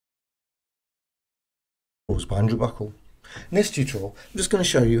By Andrew Buckle. In this tutorial, I'm just going to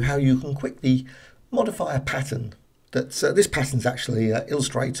show you how you can quickly modify a pattern. This pattern is actually an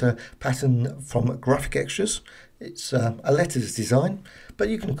Illustrator pattern from Graphicxtras. It's a letters design, but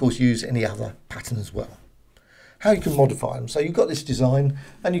you can of course use any other pattern as well. How you can modify them. So you've got this design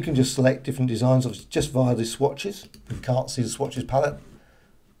and you can just select different designs just via the swatches. You can't see the swatches palette.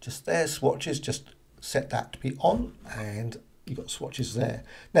 Just there, swatches, just set that to be on and you've got swatches there.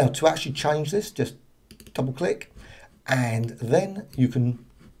 Now to actually change this, just double click and then you can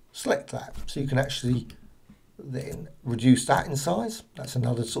select that. So you can actually then reduce that in size. That's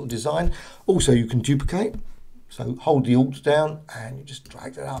another sort of design. Also you can duplicate. So hold the Alt down and you just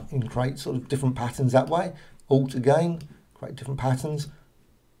drag that up and create sort of different patterns that way. Alt again, create different patterns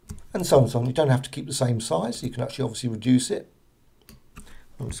and so on and so on. You don't have to keep the same size. You can actually obviously reduce it.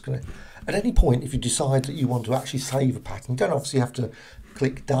 I'm just going to, at any point if you decide that you want to actually save a pattern, you don't obviously have to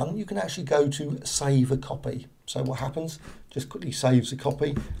click done. You can actually go to save a copy. So what happens, just quickly saves a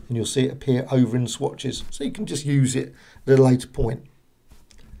copy and you'll see it appear over in swatches. So you can just use it at a later point.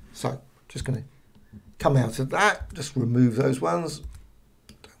 So just going to come out of that, just remove those ones.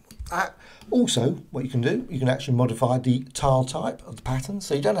 Don't want that. Also, what you can do, you can actually modify the tile type of the pattern.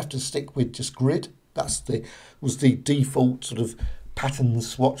 So you don't have to stick with just grid. Was the default sort of pattern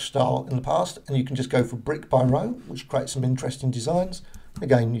swatch style in the past, and you can just go for brick by row, which creates some interesting designs.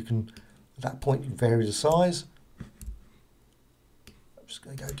 Again, you can at that point you vary the size. I'm just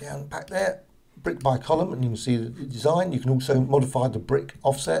going to go down back there, brick by column, and you can see the design. You can also modify the brick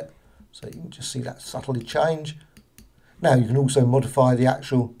offset, so you can just see that subtly change. Now you can also modify the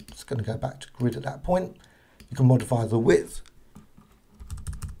actual, it's going to go back to grid at that point. You can modify the width,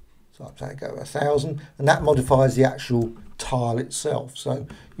 so I'll say go 1000, and that modifies the actual tile itself. So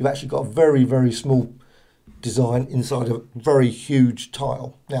you've actually got a very, very small design inside a very huge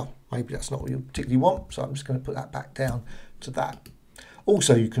tile. Now, maybe that's not what you particularly want, so I'm just going to put that back down to that.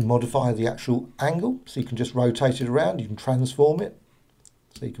 Also, you can modify the actual angle, so you can just rotate it around, you can transform it,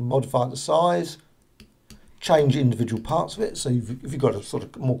 so you can modify the size, change individual parts of it. So if you've got a sort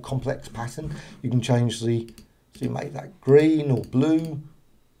of more complex pattern, you can change so you make that green or blue,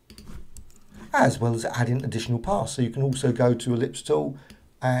 as well as add in additional paths. So you can also go to ellipse tool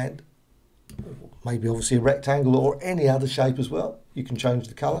and maybe obviously a rectangle or any other shape as well. You can change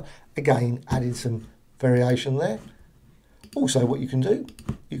the colour. Again, add in some variation there. Also what you can do,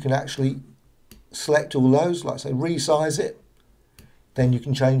 you can actually select all those, like say resize it. Then you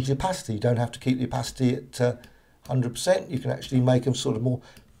can change the opacity. You don't have to keep the opacity at 100%. You can actually make a sort of more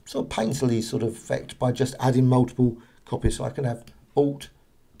sort of painterly sort of effect by just adding multiple copies. So I can have Alt,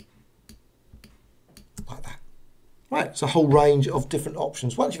 like that. Right, it's a whole range of different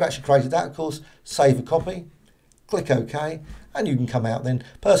options. Once you've actually created that, of course, save a copy, click OK, and you can come out then.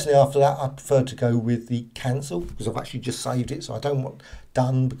 Personally, after that, I prefer to go with the cancel because I've actually just saved it, so I don't want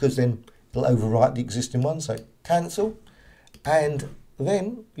done because then it'll overwrite the existing one. So cancel, and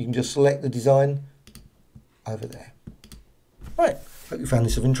then you can just select the design over there. Right, hope you found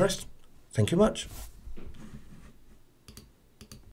this of interest. Thank you much.